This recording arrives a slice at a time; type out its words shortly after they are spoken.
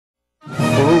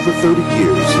over 30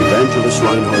 years, evangelist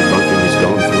Reinhard Bonnke has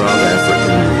gone throughout Africa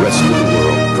and the rest of the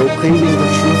world, proclaiming the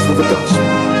truth of the gospel.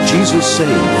 Jesus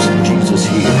saves, Jesus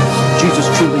heals, Jesus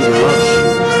truly loves you.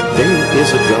 There is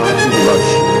a God who loves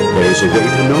you. There is a way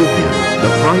to know Him.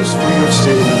 The price for your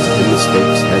sins and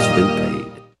mistakes has been paid.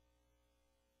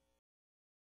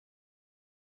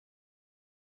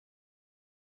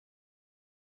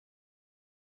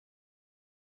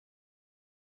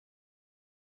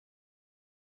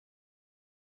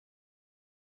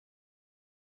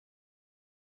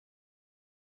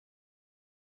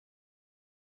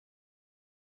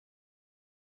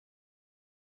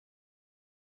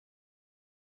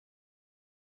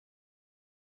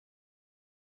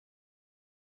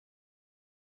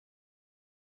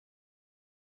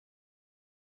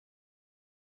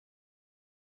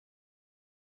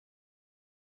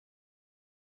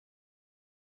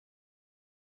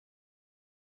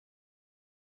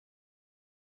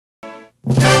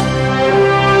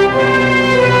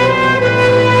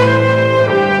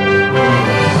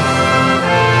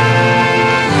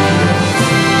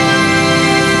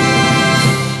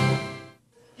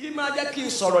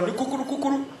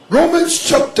 Romans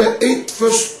chapter 8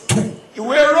 verse 2.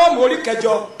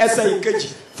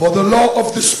 For the law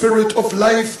of the Spirit of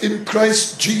life in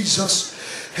Christ Jesus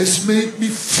has made me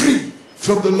free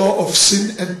from the law of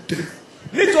sin and death.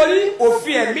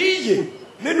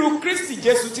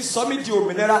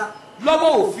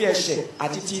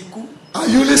 Are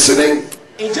you listening?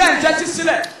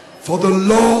 For the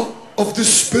law of the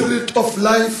Spirit of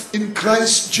life in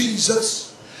Christ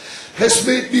Jesus has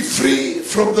made me free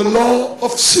from the law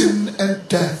of sin and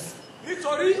death.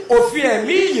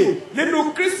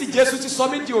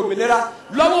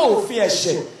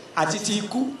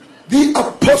 The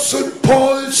Apostle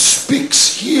Paul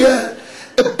speaks here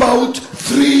about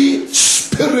 3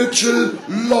 spiritual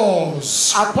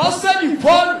laws. Apostle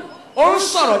Paul one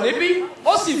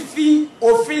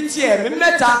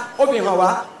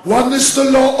is the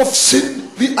law of sin,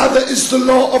 the other is the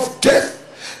law of death,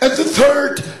 and the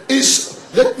third is,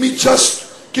 let me just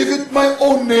give it my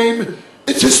own name,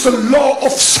 it is the law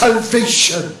of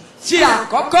salvation.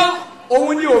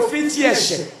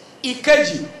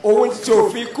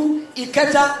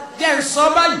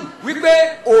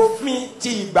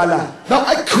 Now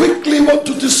I quickly want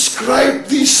to describe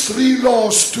these 3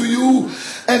 laws to you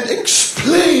and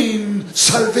explain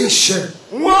salvation.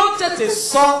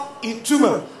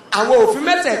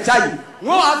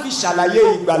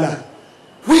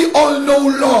 We all know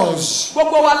laws.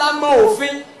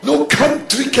 No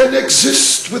country can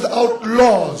exist without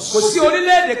laws.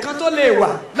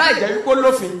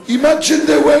 Imagine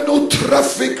there were no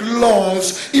traffic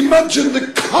laws. Imagine the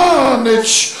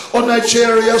carnage on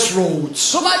Nigeria's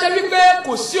roads.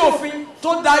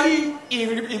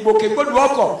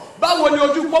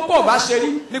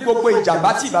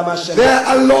 There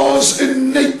are laws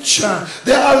in nature.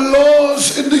 There are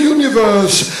laws in the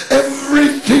universe.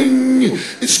 Everything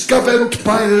is governed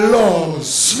by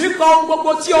laws.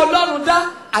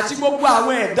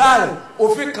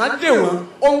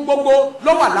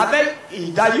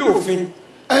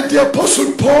 And the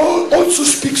Apostle Paul also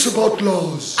speaks about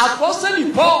laws.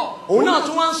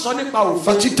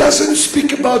 But he doesn't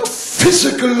speak about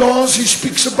physical laws, he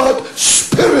speaks about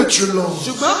spiritual laws.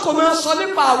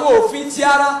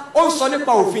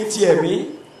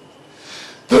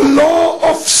 The law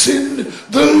of sin,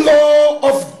 the law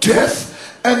of death,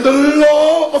 and the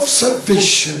law of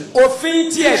salvation.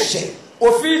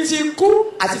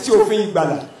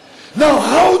 Now,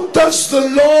 how does the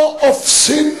law of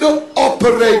sin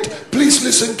operate? Please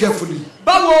listen carefully.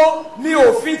 How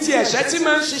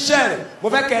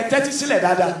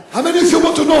many of you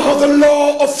want to know how the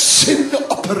law of sin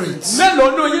operates?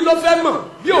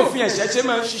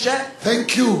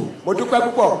 Thank you.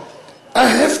 I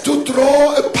have to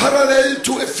draw a parallel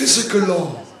to a physical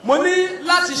law.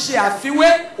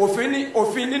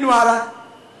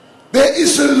 There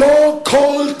is a law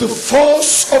called the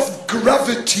force of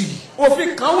gravity.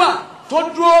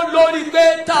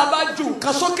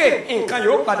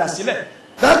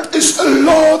 That is a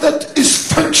law that is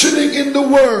functioning in the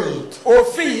world.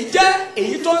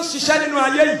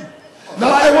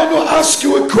 Now I want to ask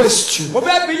you a question.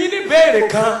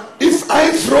 If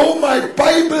I throw my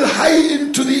Bible high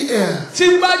into the air,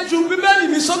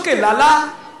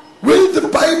 will the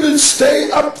Bible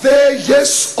stay up there,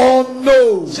 yes or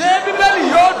no?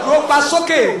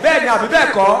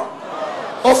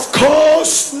 Of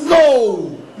course,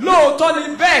 no.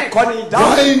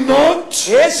 Why not?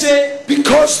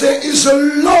 Because there is a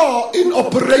law in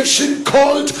operation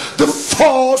called the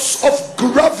force of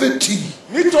gravity.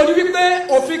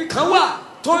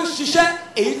 tó ń ṣiṣẹ́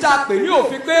èyí tá a pè ní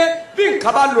òfin pé bí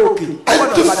nǹkan bá lọ òkè.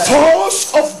 And the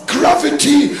force of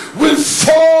gravity will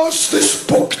force this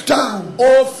book down.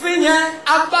 Òfin yẹn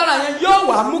agbára yẹn yóò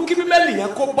wá mú kí Bíbélì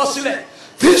yẹn kó bọ́ sílẹ̀.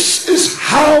 This is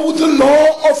how the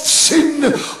law of sin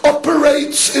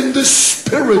operates in the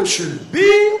spiritual. Bí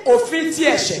òfin ti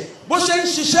ẹ̀ṣẹ̀ bó ṣe ń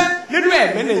ṣiṣẹ́ nínú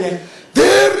ẹ̀mí nìyẹn.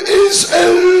 There is a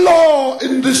law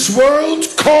in this world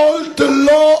called the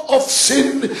law of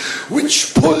sin,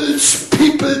 which pulls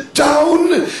people down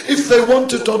if they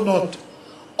want it or not.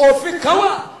 Òfin kan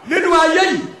wà nínú ayé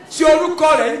yìí tí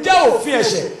orúkọ rẹ̀ ń jẹ́ òfin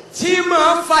ẹ̀ṣẹ̀ tí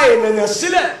máa ń fa ènìyàn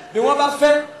sílẹ̀ bí wọ́n bá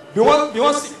fẹ́ bí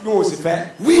wọ́n sì fẹ́.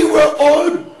 We were all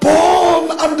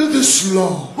born under this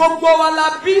law. Gbogbo wa la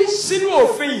bí sínú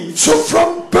òfin yìí. So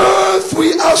from birth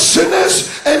we are sinners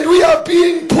and we are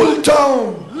being pulled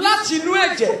down. Láti inú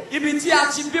ẹ̀jẹ̀ ibi tí a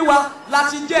ti bí wa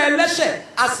láti jẹ́ ẹlẹ́ṣẹ̀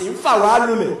a sì ń fà wá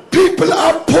lulẹ̀. People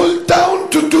are pulled down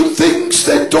to do things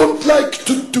they don't like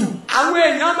to do. Àwọn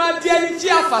èèyàn máa di ẹni tí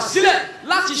a fà sílẹ̀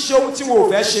láti ṣe ohun tí wọn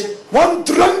ò fẹ́ ṣe. One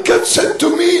drunkard said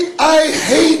to me, I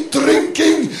hate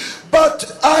drinking, but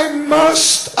I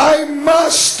must.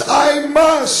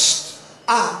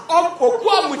 Òkú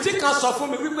ọ̀mùtí kan sọ fún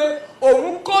mi wípé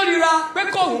òun kórìíra pé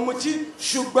kóun mutí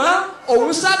ṣùgbọ́n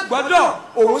òun ṣàgbọ́dọ̀.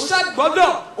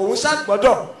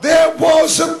 There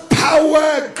was a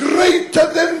power greater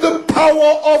than the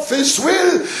power of his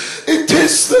will. It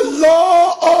is the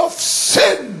law of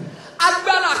sin.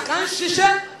 Agbára kan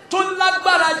ṣiṣẹ́ tó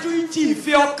lágbára ju ti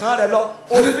ìfẹ́ ọkàn rẹ̀ lọ.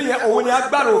 Òfin yẹn òun ni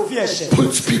agbára òfin ẹ̀ṣẹ̀.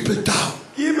 Pulls people down.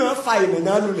 Kí máa fa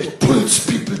ènìyàn lulẹ̀. Pulls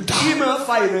people down. Kí máa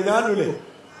fa ènìyàn lulẹ̀.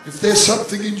 If there's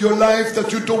something in your life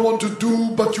that you don't want to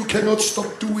do but you cannot stop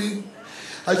doing,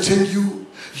 I tell you,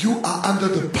 you are under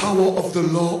the power of the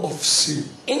law of sin.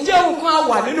 Ǹjẹ́ òun kan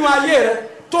wà nínú ayé rẹ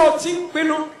tó ti ń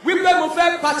pinnu wípé mo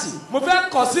fẹ́ pàtì mo fẹ́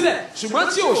kọ̀ sílẹ̀ ṣùgbọ́n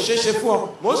tí ò ṣeéṣe fún ọ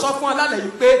mo sọ fún ọ lálẹ́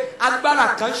yìí pé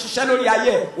agbára kan ṣiṣẹ́ lórí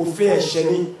ayé òfin ẹ̀ṣẹ̀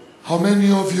ni. How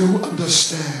many of you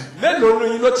understand? Mélòó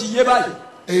nínú yín ló ti yé báyìí?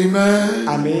 Amen.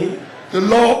 Àmín. The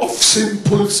law of sin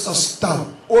pulls us down.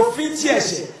 Òfin ti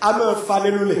ẹ̀ṣẹ̀ a máa fa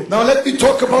nínú lẹ̀. Now let me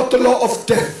talk about the law of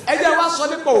death. Ẹ jẹ́ wá sọ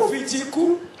nípa òfin ti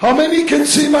ikú. How many can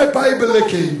see my Bible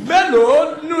again?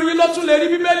 Mélòó nínú yín ló tún lè rí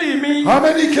Bíbélì mi? How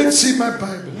many can see my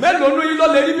Bible? Mélòó nínú yín ló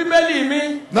lè rí Bíbélì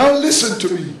mi? Now listen to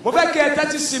me. Mo fẹ́ kí ẹ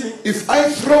tẹ́tí sí mi. If I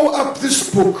throw up this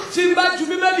book, Tí n bá ju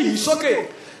Bíbélì yìí sókè,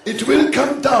 it will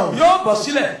come down. yóò bọ̀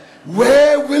sílẹ̀.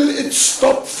 Where will it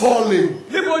stop falling?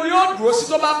 Níbo ni yóò dúró sí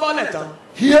tó bá bọ́lẹ̀ tán?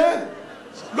 Here?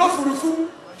 Lófurufú.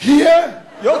 Here?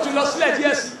 Yóò tún lọ sílẹ̀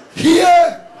díẹ̀ sí.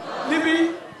 Here?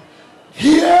 Níbí.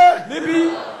 Here?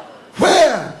 Níbí.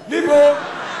 Where? Níbo.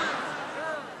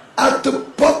 At the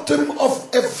bottom of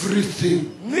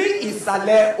everything. Ní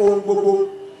ìsàlẹ̀ ohun gbogbo.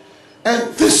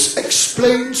 And this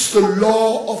explains the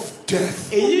law of death.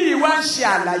 Èyí wá ń ṣe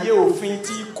àlàyé òfin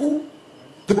ti ikú.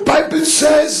 The Bible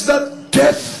says that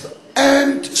death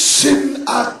and sin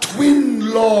are twin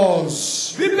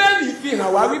laws. Bíbélì fi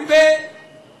hàn wá wípé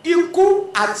ikú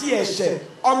àti ẹ̀ṣẹ̀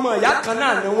ọmọ ìyá kan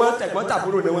náà ni wọ́n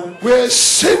tẹ̀gbọ́n-tàbúrò ni wọ́n. Where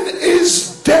sin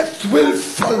is, death will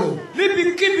follow.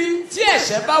 Níbikíbi tí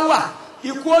ẹ̀ṣẹ̀ bá wà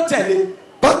ikú ó tẹ̀lé.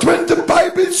 But when the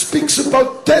Bible speaks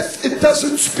about death, it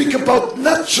doesn't speak about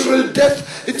natural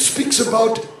death, it speaks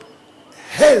about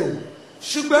hell.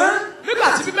 Ṣùgbọ́n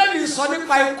nígbà tí Bíbélì sọ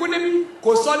nípa ikú níbí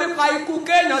kò sọ nípa ikú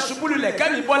kéèyàn ṣubú lulẹ̀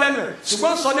kẹ́mi bọ́ lẹ́nu ẹ̀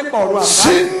ṣùgbọ́n sọ nípa ọ̀run àpáàdì.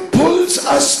 Sin pulls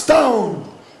us down.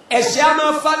 Ẹ̀ṣẹ̀ á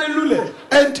máa fani lulẹ̀.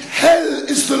 And hell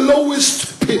is the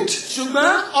lowest pit.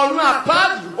 Ṣùgbọ́n ọ̀run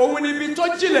àpáàdì òun ni ibi tó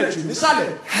jìnlẹ̀ jù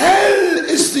nísàlẹ̀. Hell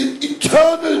is the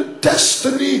eternal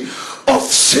destiny of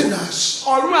sinners.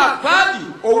 Ọ̀run àpáàdì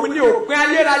òun ni òpin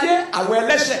ayérayé àwọn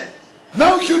ẹlẹ́ṣẹ̀.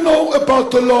 Now you know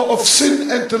about the law of sin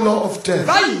and the law of death.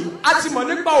 Báyìí a ti mọ̀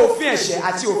nípa òfin ẹ̀ṣẹ̀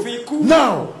àti òfin ikú.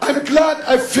 Now, I'm glad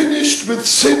I finished with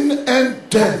sin and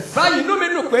death. Báyìí inú mi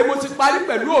dùn pé mo ti parí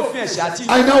pẹ̀lú òfin ẹ̀ṣẹ̀ àti ikú.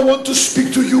 I now want to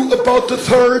speak to you about the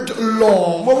third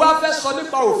law, Mo wá fẹ́ sọ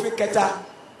nípa òfin kẹta.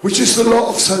 which is the law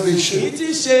of salvation. Èyí tí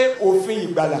í ṣe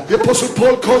òfin ìgbàlà. The Apostle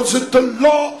Paul calls it the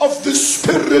law of the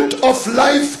Spirit of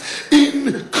life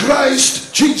in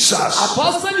Christ Jesus.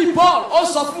 Apọ́sítélì Paul ó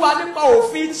sọ fún wa nípa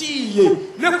òfin ti ìyè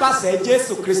nípasẹ̀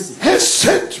Jésù Kristi. Has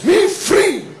set me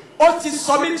free Ó ti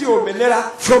sọ mí di òmìnira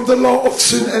from the law of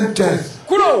sin and death.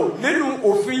 kúrò nínú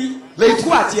òfin ikú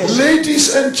àti ẹ̀ṣẹ̀.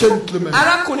 Ladies and gentlemen,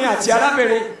 Arákùnrin àti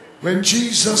arábìnrin. when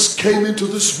Jesus came into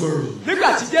this world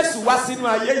Nígbà tí Jésù wá sínú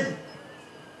ayé yìí.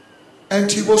 and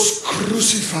he was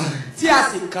crucified, Tí a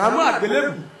sì kàn án mọ́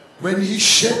àgbélébùú. when he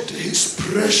shed his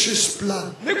precious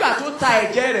blood, Nígbà tó ta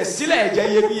ẹ̀jẹ̀ rẹ̀ sílẹ̀ ẹ̀jẹ̀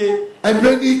iyebíye. and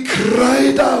when he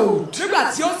cried out,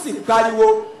 Nígbà tí ó sì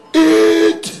pariwo.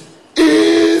 "It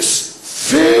is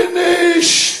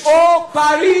finished." Ó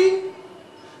parí.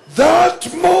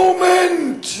 That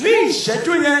moment, ní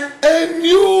ìṣẹ́jú yẹn, a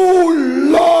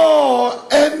new law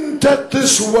entered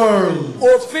this world.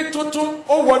 òfin tuntun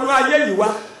ó wọnú ayé yìí wá.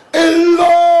 A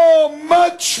law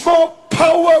much more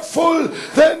powerful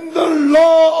than the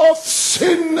law of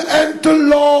sin and the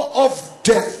law of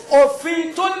death.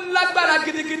 Òfin tó lágbára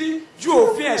gidigidi ju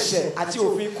òfin ẹ̀ṣẹ̀ àti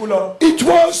òfin ikú lọ. It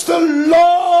was the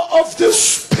law of the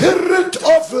Spirit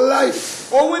of life.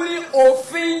 Òun ni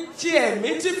òfin ti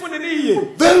ẹ̀mí tí fúnni ní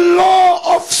ìyè. The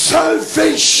law of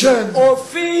salvation.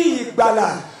 Òfin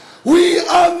ìgbàlà. We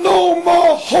are no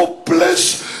more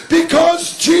hopeless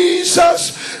because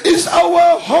Jesus is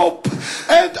our hope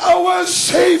and our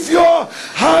Savior.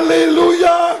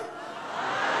 Hallelujah.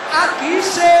 A kì í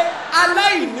ṣe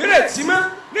aláìnírètí mọ́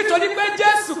nítorí pé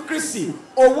Jésù Kristi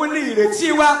òun ni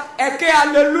ìrètí wa. Ẹ̀kẹ́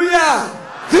hallelujah.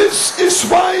 This is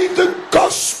why the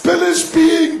gospel is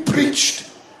being preached.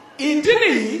 Ìdí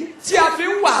nìyí tí a fi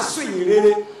ń wàásù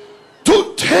ìrere.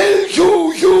 To tell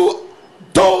you you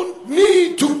don't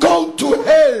need to go to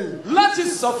hell. Láti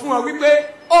sọ fún ọ wípé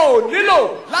o ò nílò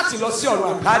láti lọ sí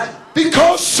ọ̀run àpáàdì.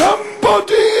 Because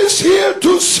somebody is here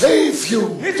to save you.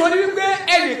 Nítorí wípé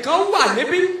ẹnìkan wà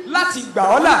níbí láti gbà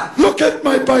ọ́ là. Look at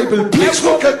my Bible. Please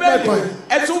look at my Bible.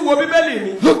 Ẹ tún wo Bíbélì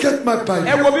mi. Look at my Ẹ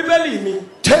Bible. wo Bíbélì mi.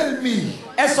 Tell me,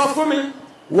 Ẹ sọ fún mi.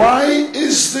 why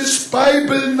is this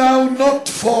Bible now not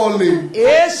falling?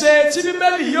 Èéṣe tí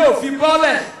Bíbélì yóò fi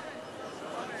bọ́lẹ̀?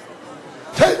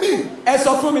 Tell me. Ẹ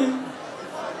sọ fún mi.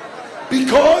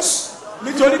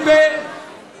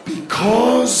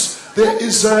 Because there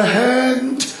is a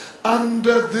hand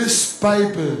under this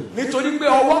Bible. Nítorí pé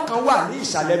ọwọ́ kan wà ní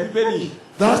ìsàlẹ̀ Bíbélì.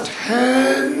 That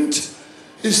hand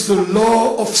is the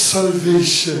law of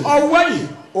salvation. Ọwọ́ yìí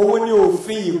òun ni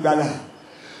òfin ìgbàlà.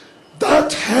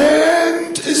 That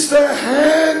hand is the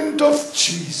hand of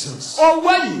Jesus.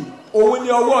 Ọwọ́ yìí òun ni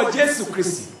ọwọ́ Jésù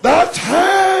Kristi. That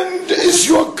hand is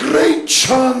your great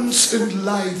chance in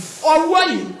life. Ọwọ́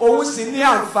yìí òun sì ní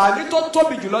àǹfààní tó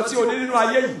tóbi jùlọ tí o ní nínú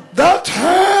ayé yìí. That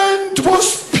hand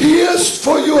was pierced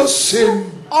for your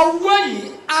sin. Ọwọ́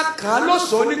yìí a kàn án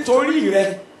lóṣòó nítorí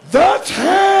rẹ. That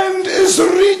hand is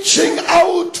reaching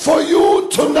out for you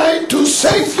tonight to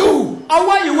save you.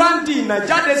 Ọwọ́ yìí wá ń di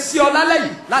ìnàjáde sí ọ lálẹ́ yìí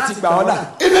láti gbà ọ́ là.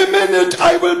 In a minute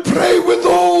I will pray with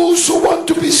those who want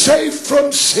to be saved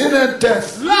from sin and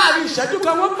death. Láàrin ìṣẹ́jú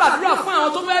kan wọ́n gbàdúrà fún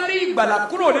àwọn tó fẹ́ ní ìgbàlà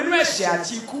kúrò nínú ẹ̀ṣẹ̀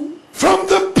àti ikú. From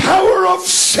the power of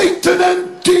Satan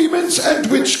and demons and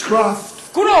witchcraft.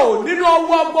 Kúrò nínú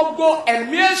ọwọ́ gbogbo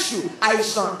ẹ̀mí èṣù,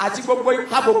 àìsàn àti gbogbo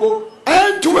ipá gbogbo.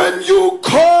 And when you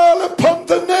call upon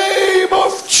the name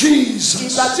of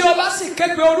Jesus, Ìgbà tí o bá sì ké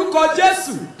pe orúkọ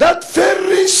Jésù. that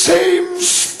very same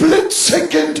split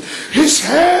second, his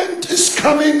hand is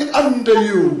coming under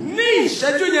you. Ní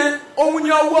ìṣẹ́jú yẹn, òun ni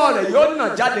ọwọ́ rẹ̀ yóò nà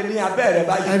jáde ní abẹ́ rẹ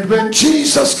báyìí. And when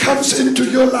Jesus comes into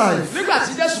your life, Nígbà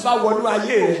tí Jésù bá wọnú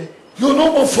ayé rẹ, you're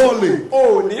no more falling.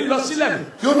 o ò ní lọ sílẹ̀ mọ́.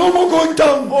 You're no more going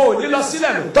down. O ò ní lọ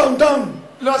sílẹ̀ mọ́. Down, down.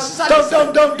 Lọ sí Down,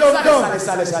 down, down, down, down.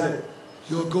 sálẹ̀.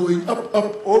 You're going up,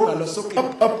 up. O máa lọ sókè.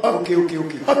 Up, up, up. Òkè.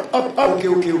 Up, up, up.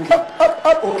 Òkè. Up, up,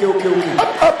 up.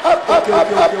 Òkè.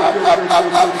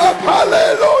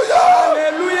 Hallelujah.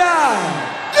 Hallelujah.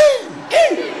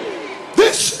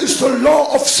 This is the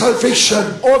law of salvation.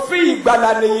 Òfin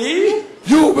ìgbàlà nìyí.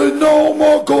 You will no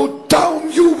more go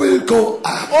down, you will go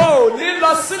up. O ò ní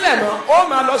lọ sílẹ̀ mọ́, o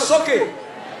máa lọ sókè.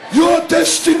 Your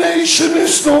destination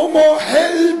is no more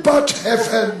hell but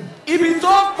heaven. Ibi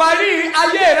tó parí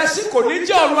ayé rẹ sí kò ní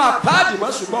jẹ́ ọ̀run àpáàdì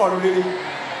mọ́ ṣùgbọ́n ọ̀run rere.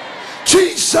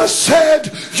 Jesus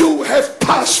said, you have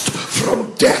passed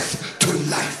from death to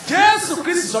life. Jésù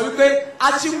Kristi sọ wípé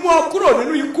a ti mú ọ kúrò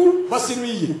nínú ikú bọ́ sínú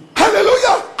ìyè.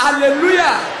 Hallelujah.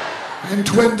 Hallelujah. And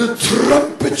when the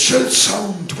trumpet shall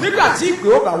sound, Nígbà tí ìpè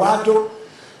ó bá wá dó,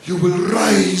 you will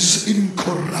rise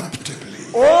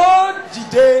incorruptibly. ó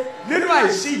dìde nínú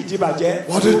àìsí ìdìbàjẹ́.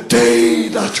 What a day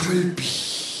that will be.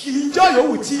 Ìjọ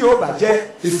yòówù tí yóò bàjẹ́.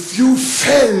 If you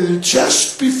fell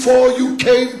just before you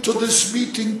came to this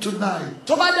meeting tonight,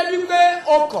 Tó bá jẹ́ wípé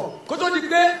o kọ̀ kó tó di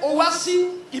pé o wá sí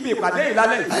ibi ìpàdé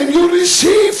ìlànà yìí. and you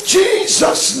receive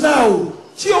Jesus now,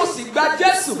 Tí o sì gba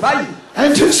Jésù báyìí.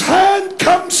 and his hand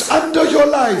comes under your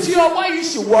life, Tí ọwọ́ yìí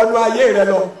sì wọnú ayé rẹ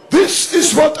lọ. this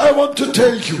is what I want to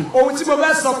tell you. Ohun tí mo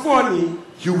fẹ́ sọ fún ọ nìyí.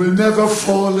 You will never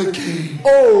fall again. O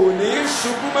ò ní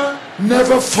ṣubú mọ́.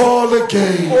 Never fall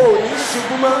again. O ò ní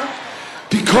ṣubú mọ́.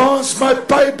 Because my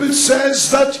Bible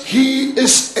says that he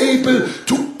is able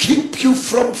to keep you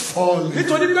from falling.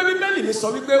 Nítorí pé Bíbélì mi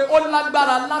sọ wípé ó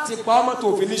lágbára láti pa ọmọ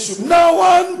tó fi ní ṣubú. Now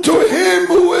unto him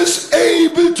who is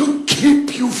able to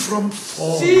keep you from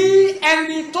falling. Sí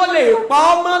ẹni tó lè pa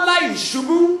ọmọ láì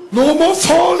ṣubú. No more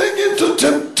falling into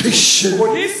temptation. temptation. No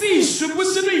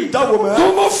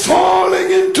more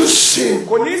falling into sin.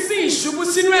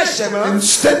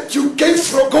 Instead, you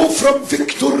go from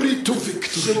victory to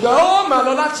victory.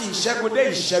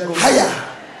 Higher.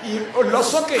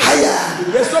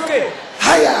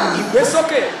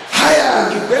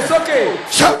 Higher.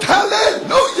 Shout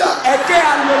hallelujah.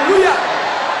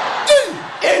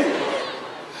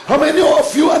 How many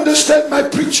of you understand my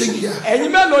preaching here?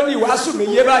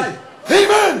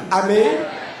 Amen. Amen.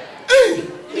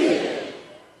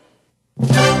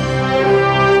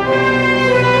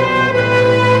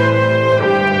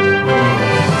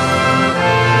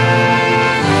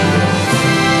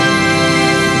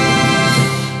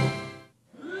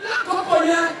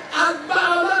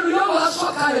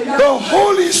 The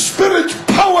Holy Spirit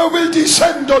power will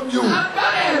descend on you.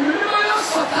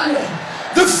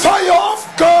 The fire of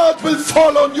God will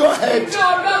fall on your head.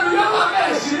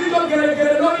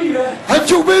 And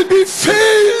you will be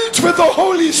filled with the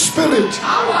Holy Spirit.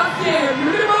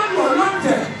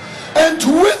 And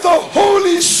with the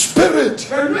Holy Spirit,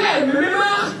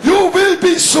 you will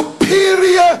be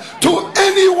superior to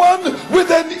anyone with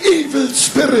an evil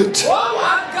spirit.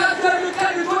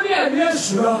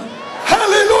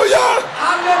 Hallelujah!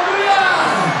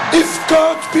 Hallelujah! If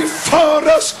God be for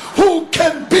us, who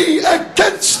can be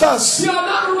against us?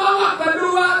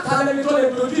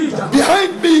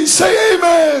 Behind me, say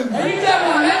amen.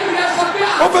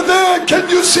 Over there, can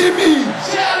you see me?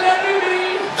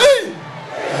 Hey!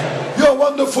 You're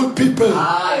wonderful people.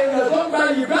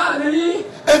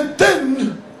 And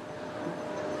then,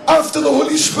 after the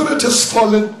Holy Spirit has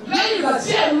fallen,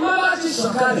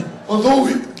 although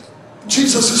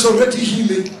Jesus is already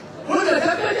healing,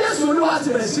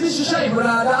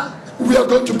 we are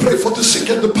going to pray for the sick,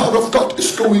 and the power of God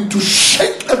is going to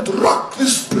shake and rock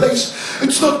this place.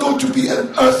 It's not going to be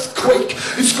an earthquake,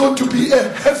 it's going to be a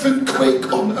heaven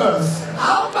quake on earth.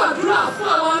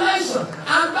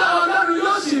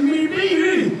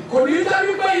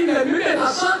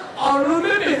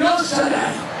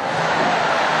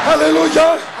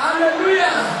 Hallelujah.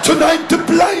 Hallelujah. Tonight the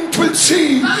blind will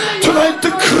see. Tonight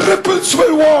the cripples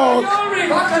will walk.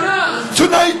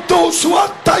 Tonight those who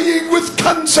are dying with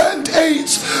cancer and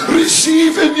AIDS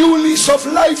receive a new lease of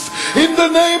life in the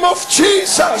name of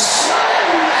Jesus.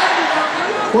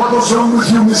 What was wrong with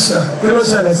you, mister?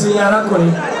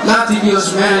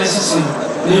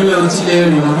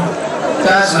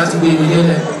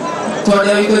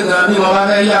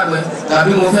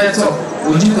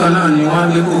 ojú kan náà ni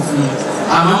wọ́n gbé kò fún mi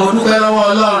àmọ́ mo dúpẹ́ lọ́wọ́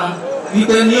Ọlọ́run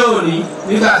wípé ní òní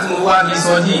nígbà tí mo wá ní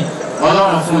sọ́jí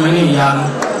Ọlọ́run fún mi ní ìyanu.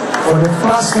 For the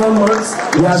past 4 months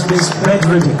he has been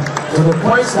bedridden to the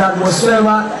point that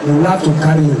whatsoever he will have to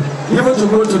carry him. Even to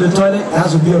go to the toilet, he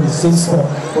has to be on the same spot.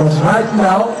 But right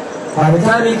now, by the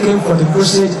time he came for the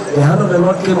crusade, the hand of the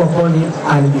Lord came upon him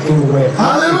and he became well.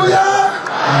 Hallelujah!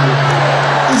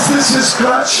 Is this his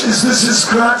scratch? Is this his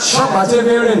scratch?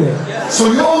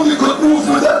 So you only could move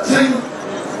with that thing?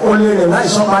 Do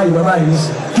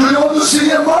you want to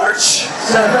see a march?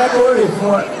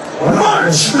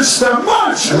 March, mister,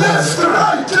 march! Left,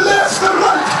 right, left,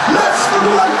 right, left,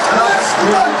 right, left,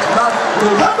 right.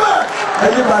 Come back!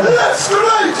 Left,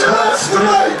 right, left,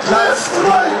 right, left,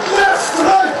 right, left,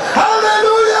 right.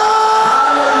 Hallelujah!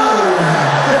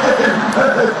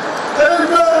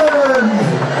 Amen!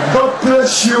 God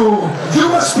bless you. You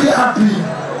must be happy.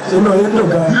 You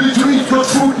need to eat good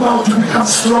food now to become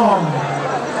strong.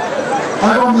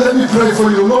 Let me pray for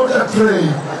you. Lord, I pray,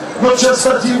 not just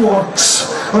that he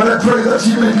walks, but I pray that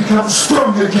he may become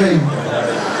strong again,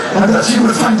 and that he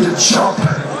will find a job,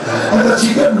 and that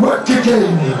he can work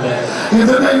again. In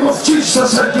the name of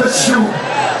Jesus, I bless you.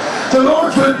 The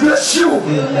Lord will bless you.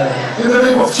 In the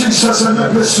name of Jesus, and I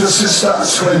bless your sister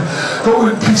as well. Go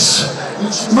in peace.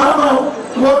 Mama,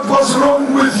 what was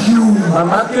wrong with you?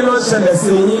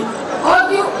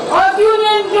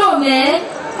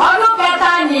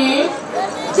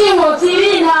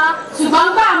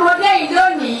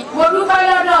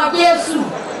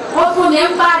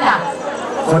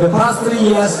 For the past 3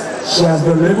 years, she has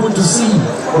been able to see,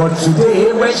 but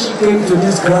today, when she came to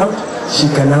this crowd, she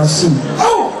can now see.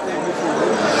 Oh!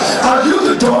 Are you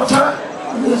the daughter?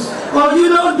 Yes. Well, you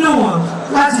don't do one.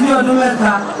 That's your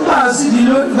daughter. Well, see the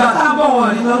Lord, but I'm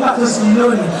born, you know, but to see the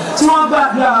Lord. So I'm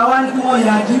back there, I want to go on,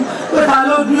 but I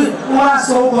don't do it.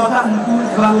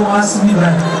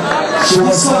 So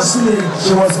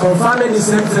she was confirming the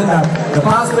same thing that the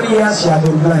past 3 years she had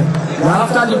been blind. Now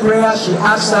after the prayer, she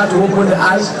asked her to open the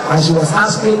eyes, and she was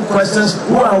asking questions,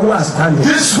 who are standing?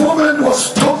 This woman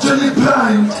was totally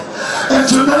blind, and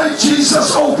tonight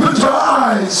Jesus opened her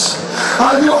eyes.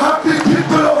 Are you happy,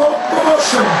 people of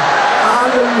portion.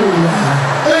 Hallelujah.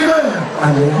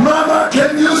 Amen. Mama,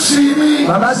 can you see me?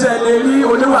 Bàbá sẹ́lẹ̀rí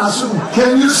oníwàásù.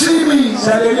 Can you see me?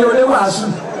 Sẹ́lẹ̀rí oníwàásù.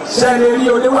 Sẹ́lẹ̀rí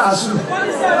oníwàásù.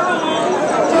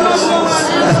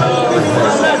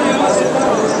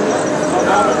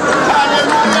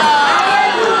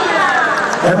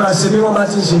 Ẹ máa ṣe bí wọ́n bá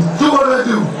ti ṣe. Do what I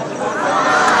do.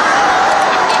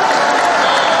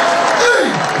 Hey!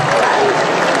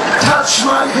 Touch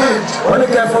my head. Wọ́n ní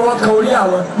kẹ́ fọwọ́ kan orí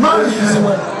àwọn. My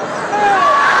head.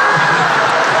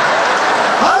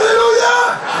 Hallelujah!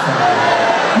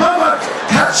 Mama,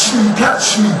 catch me, catch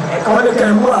me. Wọ́n ní kẹ́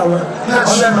mú àwọn.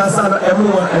 Ọ̀nà ẹ̀ máa sá lọ ẹ̀mú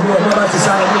wọn bá ti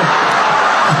sá lọ.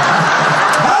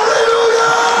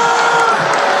 Hallelujah!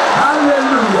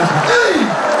 Hallelujah. Hey!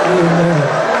 Amen.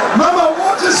 Mama,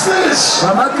 what is this?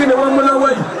 Bàbá kí ni wọ́n mú lọ́wọ́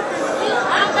yìí?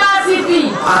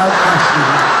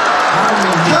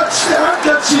 Touch the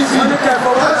handkerchief. Wọ́n ní kẹ́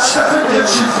fọwọ́ Touch the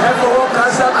handkerchief. ẹ fọwọ́ kan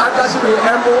sá handkerchief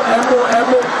ẹ̀mú.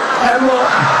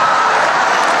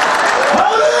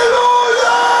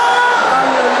 Hallelujah!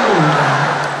 Hallelujah.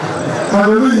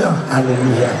 Hallelujah.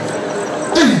 Hallelujah.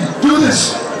 Hey, do this.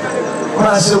 Wọ́n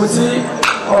á ṣe ohun tí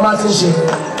ọba ti ń ṣe.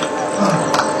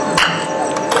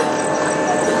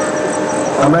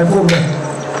 Àmọ́ ẹ fún mi.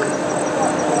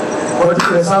 Wọ́n ti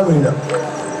kìlẹ̀ sáwọn èèyàn.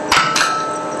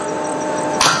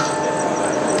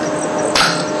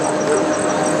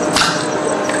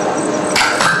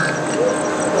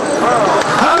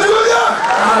 Hallelujah!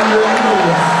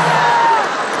 Hallelujah.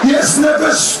 He has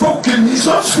never spoken. He's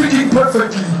not speaking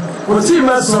perfectly. Kò tí ì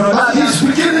máa sọ̀rọ̀ But báyìí. he's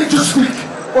beginning to speak.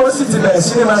 Ó sì ti bẹ̀rẹ̀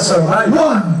sí ní máa sọ̀rọ̀ báyìí.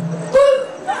 1,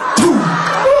 2,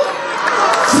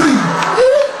 3,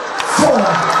 4,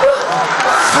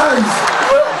 5.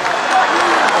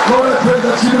 Lord, I pray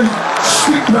that you will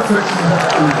speak perfectly.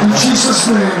 In Jesus'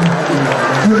 name,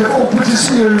 you have opened his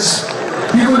ears.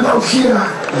 He will now hear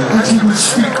that he will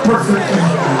speak perfectly.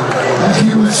 And he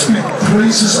will speak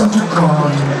praises unto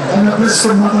God. And I bless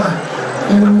the mother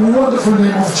in the wonderful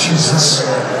name of Jesus.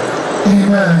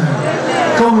 Amen.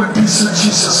 Go in peace in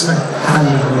Jesus' name.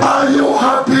 Are you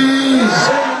happy?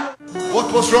 What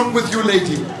was wrong with you,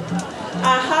 lady?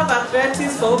 I have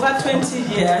arthritis for over 20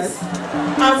 years,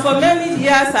 and for many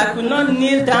years I could not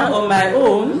kneel down on my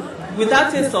own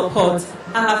without a support.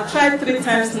 I have tried 3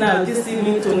 times now this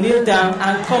evening to kneel down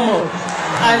and come up,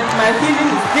 and my healing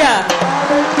is there.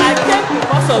 I came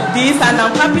because of this, and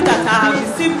I'm happy that I have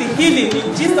received the healing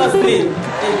in Jesus' name.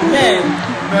 Amen.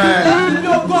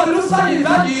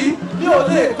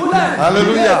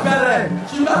 Hallelujah.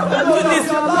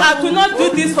 I could not do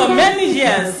this for many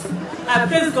years. I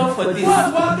praise God for this.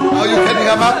 Now you can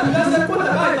come up.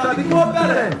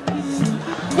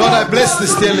 Lord, I bless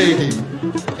this dear lady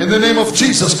in the name of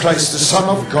Jesus Christ, the Son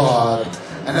of God.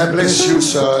 And I bless you,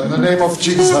 sir, in the name of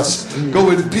Jesus. Go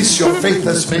in peace. Your faith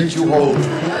has made you whole.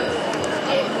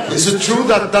 Is it true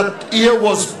that that ear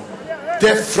was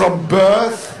deaf from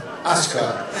birth? Ask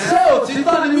her.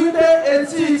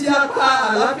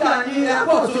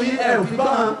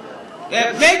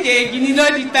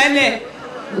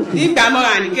 Nígbà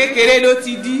mọ́ra ní kékeré ló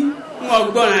ti dí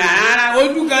wọn gbọ́ràn rárá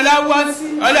ojú kan lọ́wọ́ sí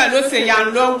Ọlọ́run ló ṣe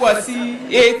ìyanu lọ́wọ́ sí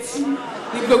etí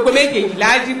ní gbogbo méjèèjì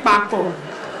láti papọ̀.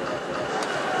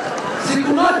 She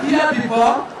could not hear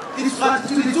before. It was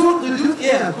to the two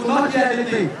ears, could not hear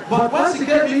anything. But once she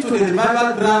came into the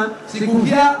revival ground, she could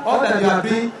hear all that you are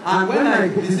doing. And when I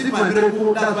received my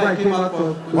miracle, that's why I came out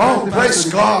for. Oh, praise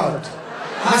God!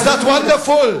 Is that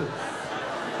wonderful?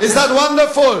 Is that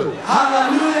wonderful?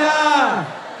 Hallelujah!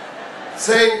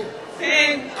 Say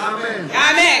Amen. Amen.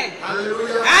 Amen.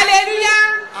 Hallelujah. Hallelujah.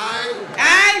 I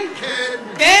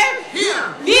can hear.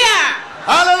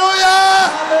 Hallelujah!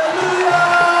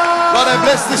 Lord, I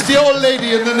bless this dear old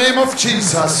lady in the name of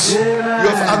Jesus. You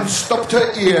have unstopped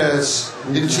her ears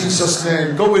in Jesus'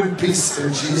 name. Go in peace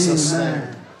in Jesus' name.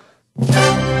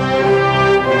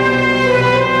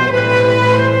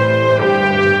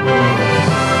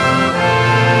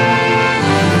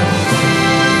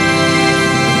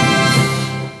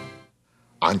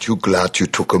 Aren't you glad you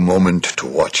took a moment to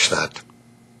watch that?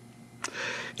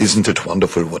 Isn't it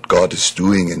wonderful what God is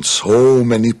doing in so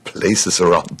many places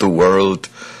around the world?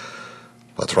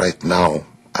 But right now,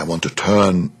 I want to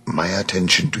turn my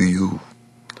attention to you,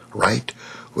 right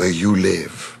where you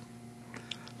live.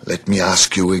 Let me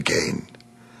ask you again.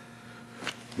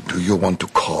 Do you want to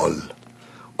call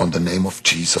on the name of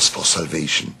Jesus for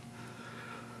salvation?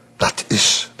 That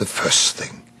is the first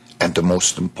thing and the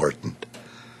most important.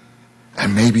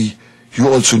 And maybe you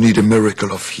also need a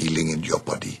miracle of healing in your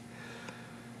body.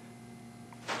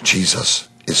 Jesus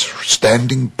is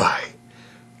standing by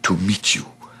to meet you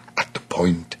at the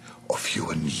point of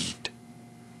your need.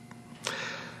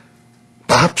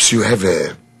 Perhaps you have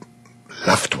a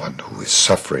loved one who is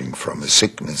suffering from a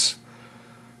sickness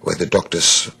where the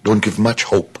doctors don't give much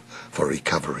hope for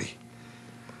recovery.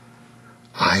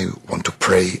 I want to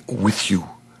pray with you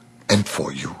and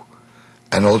for you,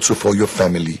 and also for your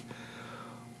family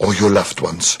or your loved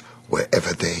ones,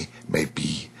 wherever they may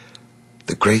be.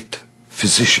 The great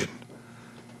physician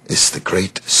is the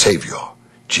great Savior.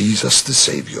 Jesus the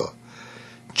Savior,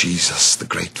 Jesus the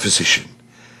great physician,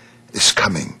 is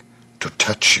coming to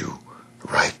touch you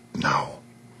right now.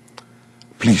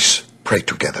 Please pray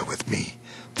together with me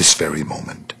this very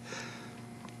moment.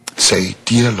 Say,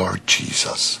 "Dear Lord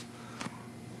Jesus,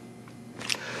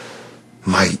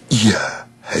 my ear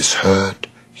has heard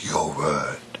your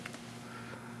word.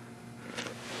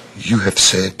 You have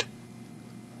said,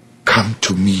 'Come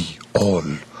to me,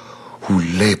 all who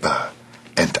labor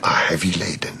and are heavy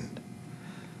laden.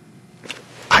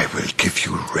 I will give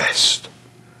you rest.'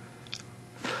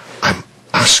 I'm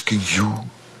asking you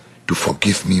to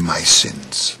forgive me my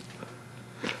sins.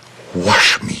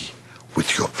 Wash me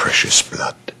with your precious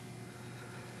blood.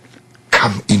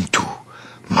 Come into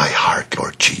my heart,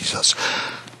 Lord Jesus.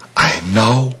 I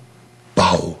now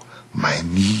bow my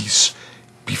knees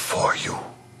before you.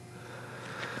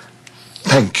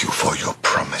 Thank you for your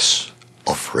promise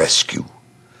of rescue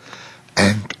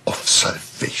and of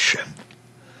salvation.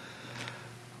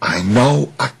 I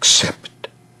now accept,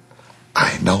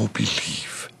 I now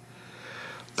believe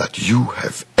that you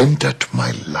have entered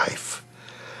my life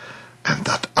and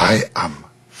that I am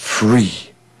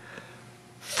free,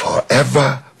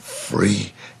 forever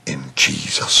free in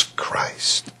Jesus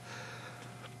Christ.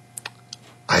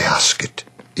 I ask it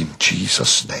in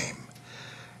Jesus' name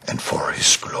and for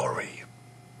his glory.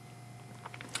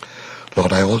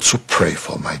 Lord, I also pray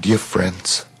for my dear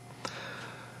friends,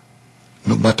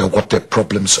 no matter what their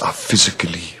problems are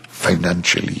physically,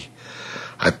 financially.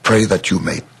 I pray that you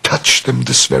may touch them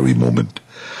this very moment,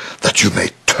 that you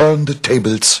may turn the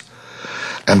tables,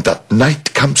 and that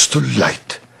night comes to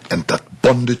light, and that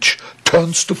bondage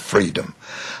turns to freedom.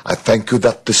 I thank you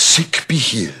that the sick be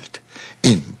healed.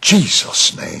 In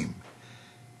Jesus' name,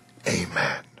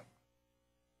 amen.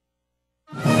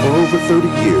 For over 30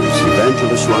 years,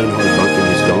 evangelist Reinhard Bonnke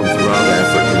has gone throughout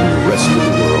Africa and the rest of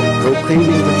the world,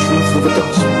 proclaiming the truth of the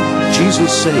gospel.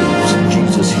 Jesus saves,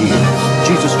 Jesus heals,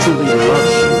 Jesus truly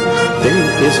loves you.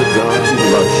 There is a God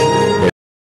who loves you.